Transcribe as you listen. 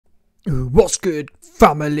What's good,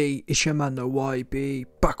 family? It's your man the YB,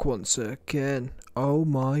 back once again. Oh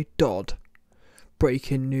my god.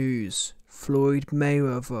 Breaking news. Floyd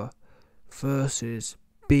Mayweather versus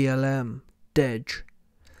BLM DEJI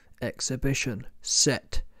exhibition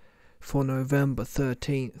set for November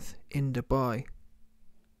 13th in Dubai.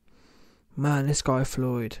 Man, this guy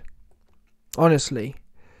Floyd. Honestly,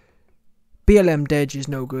 BLM DEJI is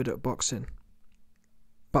no good at boxing.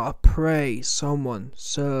 But I pray someone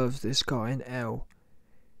serves this guy an L.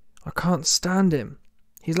 I can't stand him.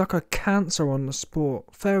 He's like a cancer on the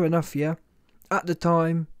sport. Fair enough, yeah. At the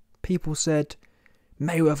time, people said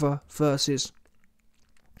Mayweather versus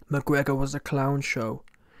McGregor was a clown show.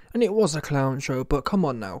 And it was a clown show, but come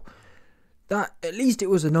on now. At least it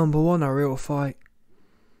was a #1, a real fight.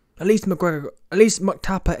 At least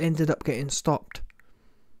McTapper ended up getting stopped.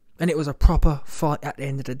 And it was a proper fight at the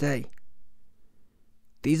end of the day.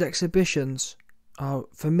 These exhibitions are,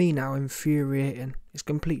 for me now, infuriating. It's a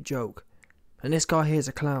complete joke. And this guy here is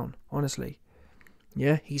a clown, honestly.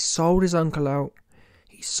 Yeah, he sold his uncle out.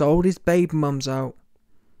 He sold his baby mums out.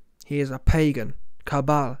 He is a pagan,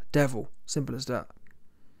 cabal, devil. Simple as that.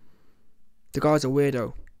 The guy's a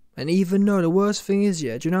weirdo. And even though the worst thing is,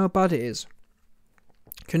 yeah, do you know how bad it is?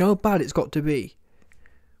 Do you know how bad it's got to be?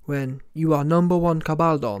 When you are #1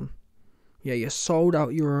 cabal don. Yeah, you sold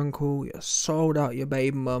out your uncle, you sold out your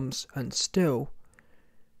baby mums, and still,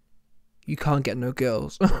 you can't get no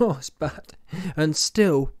girls. Oh, it's bad. And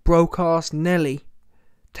still, broke-ass Nelly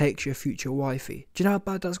takes your future wifey. Do you know how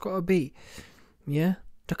bad that's got to be? Yeah?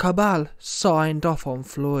 The cabal signed off on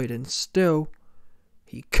Floyd, and still,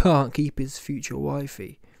 he can't keep his future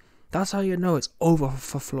wifey. That's how you know it's over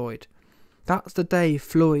for Floyd. That's the day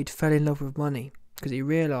Floyd fell in love with money, because he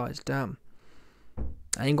realised, damn,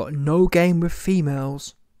 I ain't got no game with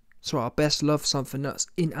females, so I best love something that's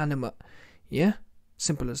inanimate. Yeah?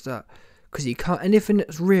 Simple as that. Because he can't, anything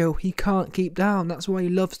that's real, he can't keep down. That's why he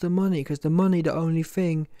loves the money, because the money the only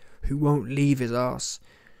thing who won't leave his ass.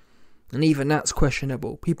 And even that's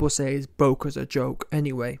questionable. People say he's broke as a joke.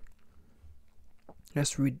 Anyway,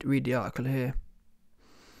 let's read the article here.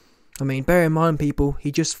 I mean, bear in mind, people,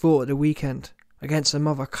 he just fought at the weekend against some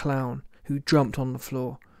other clown who jumped on the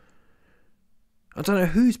floor. I don't know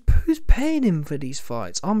who's paying him for these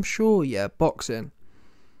fights. I'm sure, yeah, boxing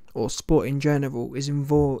or sport in general is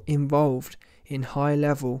involved in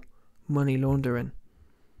high-level money laundering.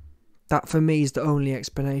 That for me is the only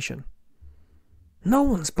explanation. No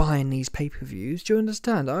one's buying these pay-per-views. Do you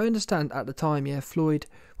understand? I understand at the time, yeah, Floyd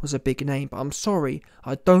was a big name, but I'm sorry,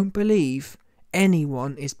 I don't believe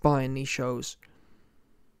anyone is buying these shows.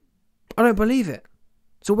 I don't believe it.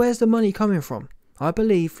 So where's the money coming from? I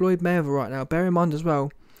believe Floyd Mayweather right now, bear in mind as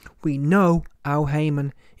well, we know Al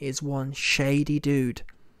Heyman is one shady dude.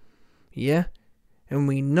 Yeah? And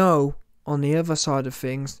we know on the other side of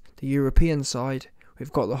things, the European side,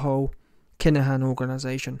 we've got the whole Kinahan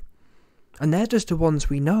organisation. And they're just the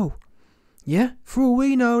ones we know. Yeah? For all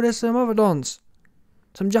we know, there's some other dons.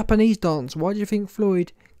 Some Japanese dons. Why do you think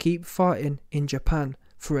Floyd keep fighting in Japan,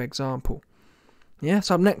 for example? Yeah?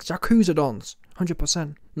 Some next Yakuza dons.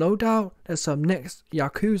 100%. No doubt there's some next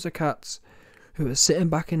Yakuza cats who are sitting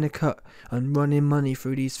back in the cut and running money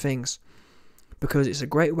through these things. Because it's a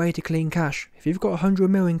great way to clean cash. If you've got 100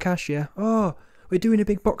 million cash, yeah, oh, we're doing a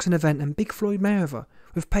big boxing event and big Floyd Mayweather,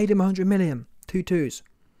 we've paid him 100 million. 2 2s.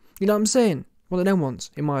 You know what I'm saying? One of them ones,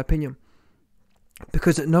 in my opinion.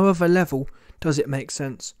 Because at no other level does it make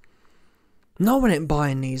sense. No one ain't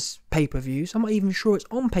buying these pay-per-views. I'm not even sure it's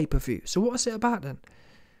on pay-per-view. So what's it about then?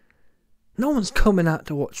 No one's coming out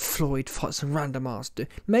to watch Floyd fight some random ass dude.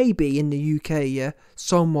 Maybe in the UK, yeah,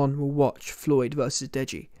 someone will watch Floyd versus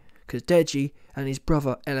DEJI. Because DEJI and his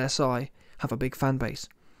brother LSI have a big fan base.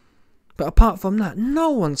 But apart from that, no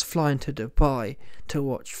one's flying to Dubai to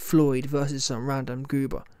watch Floyd versus some random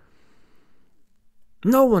goober.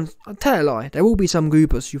 No one's, I'll tell a lie, there will be some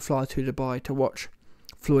goobers who fly to Dubai to watch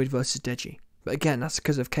Floyd versus DEJI. But again, that's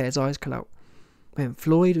because of KSI's clout. When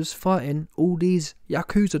Floyd was fighting all these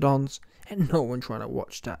Yakuza dons, and no one trying to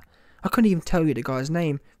watch that. I couldn't even tell you the guy's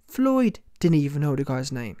name. Floyd didn't even know the guy's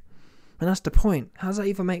name. And that's the point. How does that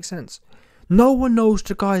even make sense? No one knows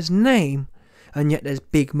the guy's name, and yet there's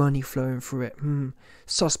big money flowing through it.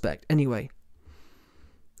 Suspect. Anyway,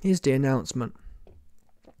 here's the announcement.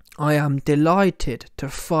 I am delighted to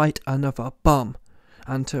fight another bum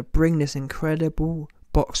and to bring this incredible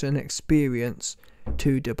boxing experience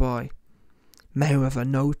to Dubai. Mayweather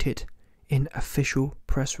noted in official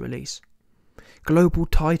press release. Global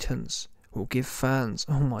Titans will give fans,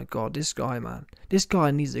 oh my god, this guy, man, this guy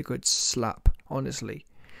needs a good slap, honestly.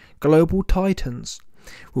 Global Titans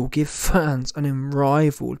will give fans an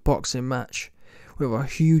unrivaled boxing match with a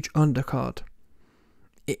huge undercard.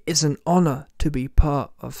 It is an honour to be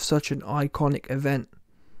part of such an iconic event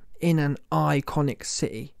in an iconic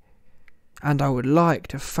city, and I would like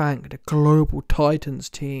to thank the Global Titans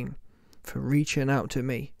team for reaching out to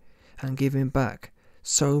me and giving back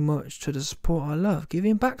so much to the sport I love.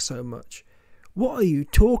 Giving back so much. What are you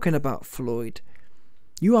talking about, Floyd?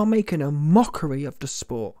 You are making a mockery of the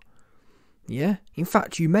sport. Yeah? In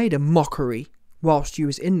fact, you made a mockery whilst you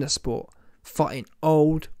was in the sport, fighting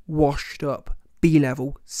old, washed up,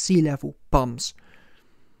 B-level, C-level bums.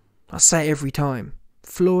 I say it every time.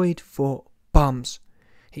 Floyd fought bums.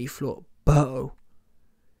 He fought Berto.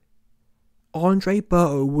 Andre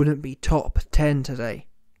Berto wouldn't be top 10 today.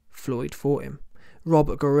 Floyd fought him.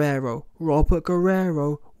 Robert Guerrero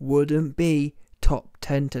wouldn't be top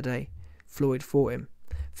 10 today. Floyd fought him.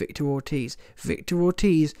 Victor Ortiz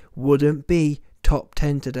wouldn't be top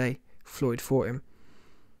 10 today. Floyd fought him.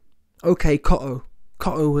 Okay, Cotto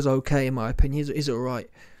was okay in my opinion. He's alright.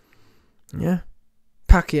 Yeah.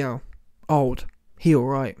 Pacquiao, old. He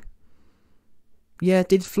alright. Yeah,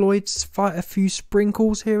 did Floyd fight a few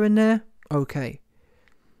sprinkles here and there? Okay.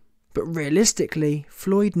 But realistically,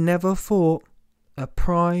 Floyd never fought a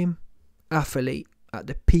prime athlete at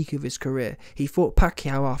the peak of his career. He fought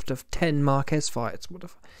Pacquiao after 10 Marquez fights. Do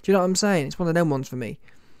you know what I'm saying? It's one of them ones for me.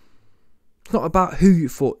 It's not about who you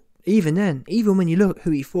fought. Even then, even when you look at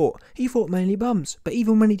who he fought mainly bums. But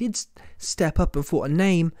even when he did step up and fought a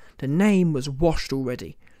name, the name was washed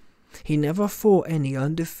already. He never fought any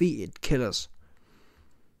undefeated killers.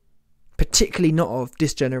 Particularly not of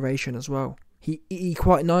this generation as well. He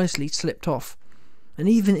quite nicely slipped off. And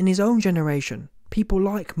even in his own generation, people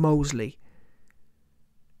like Mosley,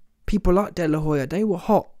 people like De La Hoya, they were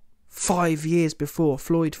hot 5 years before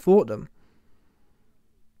Floyd fought them.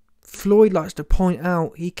 Floyd likes to point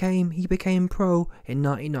out he became pro in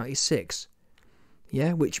 1996.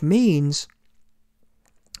 Yeah, which means,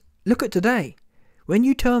 look at today. When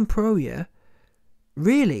you turn pro, yeah,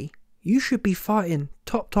 really, you should be fighting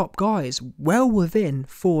top guys well within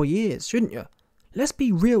 4 years, shouldn't you? Let's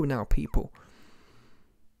be real now, people.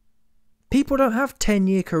 People don't have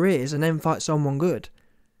 10-year careers and then fight someone good.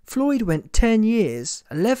 Floyd went 10 years,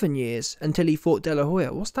 11 years until he fought De La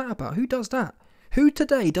Hoya. What's that about? Who does that? Who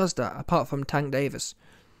today does that apart from Tank Davis?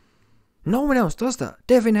 No one else does that.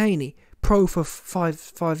 Devin Haney, pro for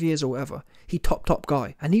five years or whatever. He top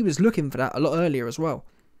guy. And he was looking for that a lot earlier as well.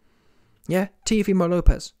 Yeah, Teofimo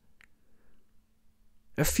Lopez.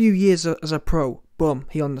 A few years as a pro, boom,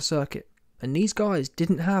 he on the circuit. And these guys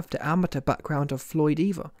didn't have the amateur background of Floyd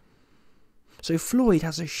either. So Floyd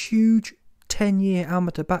has a huge 10-year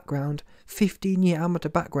amateur background, 15-year amateur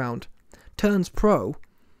background, turns pro,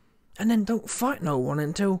 and then don't fight no one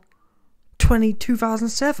until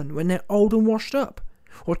 2007 when they're old and washed up.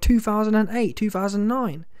 Or 2008,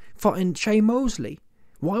 2009, fighting Shea Mosley.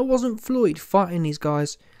 Why wasn't Floyd fighting these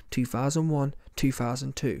guys 2001,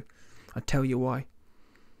 2002? I tell you why.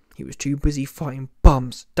 He was too busy fighting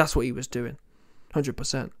bums. That's what he was doing.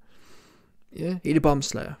 100%. Yeah, he's the bum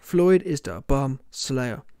slayer. Floyd is the bum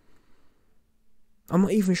slayer. I'm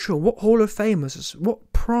not even sure what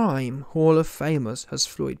prime Hall of Famers has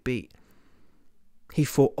Floyd beat. He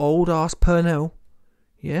fought old ass Purnell.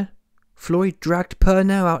 Yeah. Floyd dragged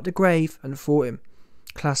Purnell out the grave and fought him.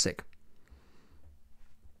 Classic.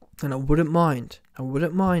 And I wouldn't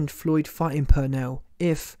mind Floyd fighting Purnell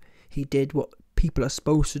if he did what people are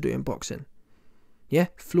supposed to do in boxing. Yeah,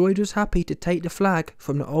 Floyd was happy to take the flag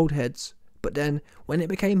from the old heads, but then when it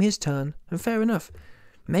became his turn, and fair enough,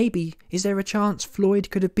 maybe, is there a chance Floyd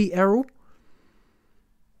could have beat Errol?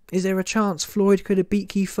 Is there a chance Floyd could have beat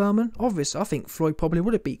Keith Thurman? Obviously, I think Floyd probably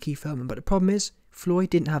would have beat Keith Thurman, but the problem is, Floyd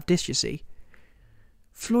didn't have this, you see.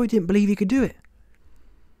 Floyd didn't believe he could do it.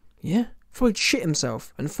 Yeah? Floyd shit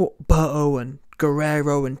himself and fought Berto and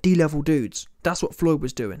Guerrero and D-level dudes. That's what Floyd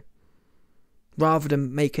was doing. Rather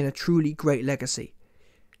than making a truly great legacy.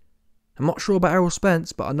 I'm not sure about Errol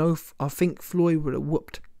Spence, but I think Floyd would have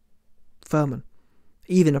whooped Thurman.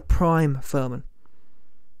 Even a prime Thurman.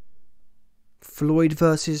 Floyd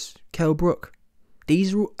versus Kell Brook.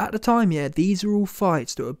 These are all, at the time, yeah, these are all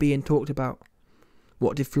fights that were being talked about.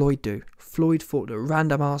 What did Floyd do? Floyd fought the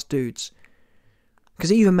random ass dudes.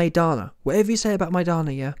 Because even Maidana, whatever you say about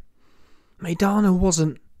Maidana, yeah, Maidana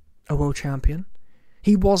wasn't a world champion.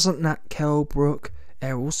 He wasn't that Kell Brook,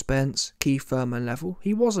 Errol Spence, Keith Thurman level.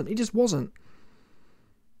 He wasn't. He just wasn't.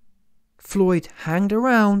 Floyd hanged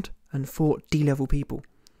around and fought D-level people.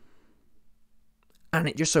 And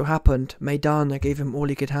it just so happened Maidana gave him all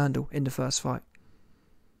he could handle in the first fight.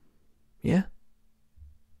 Yeah?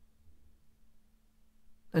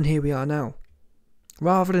 And here we are now.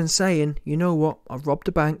 Rather than saying, you know what, I've robbed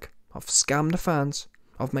a bank, I've scammed the fans,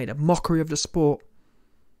 I've made a mockery of the sport,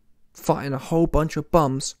 fighting a whole bunch of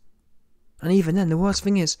bums. And even then, the worst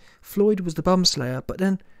thing is, Floyd was the bum slayer, but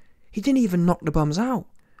then he didn't even knock the bums out.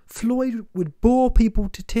 Floyd would bore people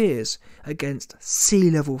to tears against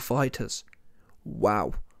sea-level fighters.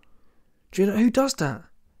 Wow. Do you know who does that?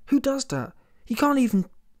 Who does that? He can't even,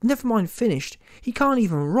 never mind finished, he can't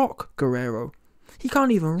even rock Guerrero. He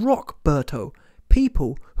can't even rock Berto.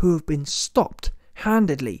 People who have been stopped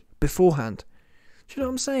handedly beforehand. Do you know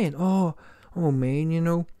what I'm saying? Oh man, you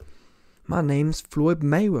know, my name's Floyd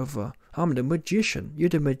Mayweather. I'm the magician. You're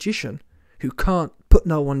the magician who can't put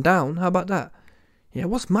no one down. How about that? Yeah,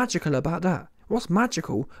 what's magical about that? What's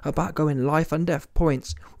magical about going life and death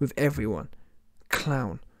points with everyone?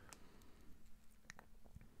 Clown.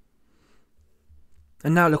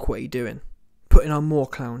 And now look what you're doing. Putting on more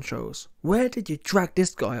clown shows. Where did you drag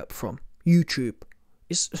this guy up from? YouTube.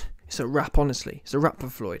 It's a rap, honestly. It's a rap for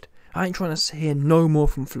Floyd. I ain't trying to hear no more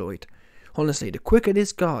from Floyd. Honestly, the quicker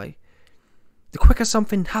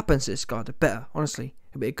something happens to this guy, the better. Honestly,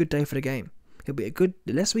 it'll be a good day for the game. The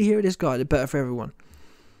less we hear of this guy, the better for everyone.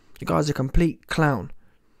 The guy's a complete clown.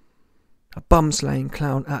 A bum-slaying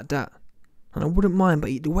clown at that. And I wouldn't mind,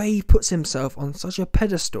 but the way he puts himself on such a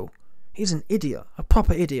pedestal, he's an idiot. A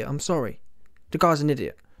proper idiot, I'm sorry. The guy's an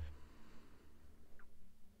idiot.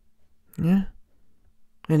 Yeah?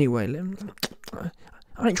 Anyway,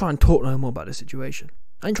 I ain't trying to talk no more about the situation.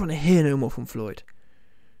 I ain't trying to hear no more from Floyd.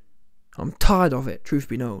 I'm tired of it, truth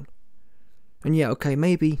be known. And yeah, okay,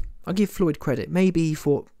 maybe, I'll give Floyd credit. Maybe he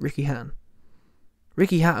fought Ricky Hatton.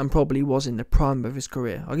 Ricky Hatton probably was in the prime of his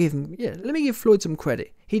career. I'll give him, yeah, let me give Floyd some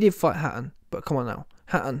credit. He did fight Hatton, but come on now.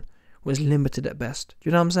 Hatton was limited at best. Do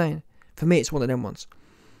you know what I'm saying? For me, it's one of them ones.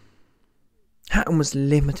 Hatton was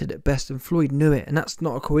limited at best, and Floyd knew it, and that's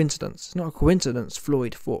not a coincidence. It's not a coincidence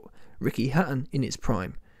Floyd fought Ricky Hatton in his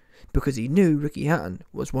prime, because he knew Ricky Hatton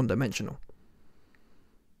was one-dimensional.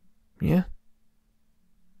 Yeah?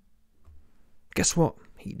 Guess what?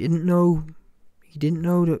 He didn't know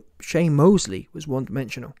that Shane Mosley was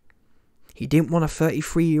one-dimensional. He didn't want a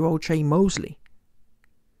 33-year-old Shane Mosley.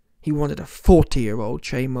 He wanted a 40-year-old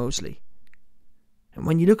Shane Mosley. And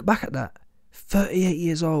when you look back at that, 38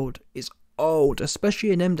 years old is old, especially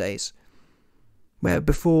in them days, where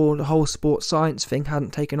before the whole sports science thing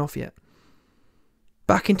hadn't taken off yet.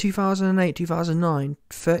 Back in 2008, 2009,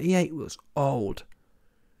 38 was old.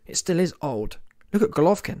 It still is old. Look at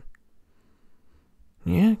Golovkin.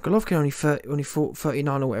 Yeah, Golovkin only fought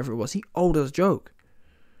 39 or whatever it was. He old as a joke.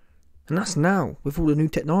 And that's now, with all the new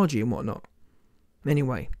technology and whatnot.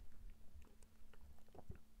 Anyway.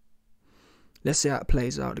 Let's see how it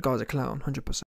plays out. The guy's a clown, 100%.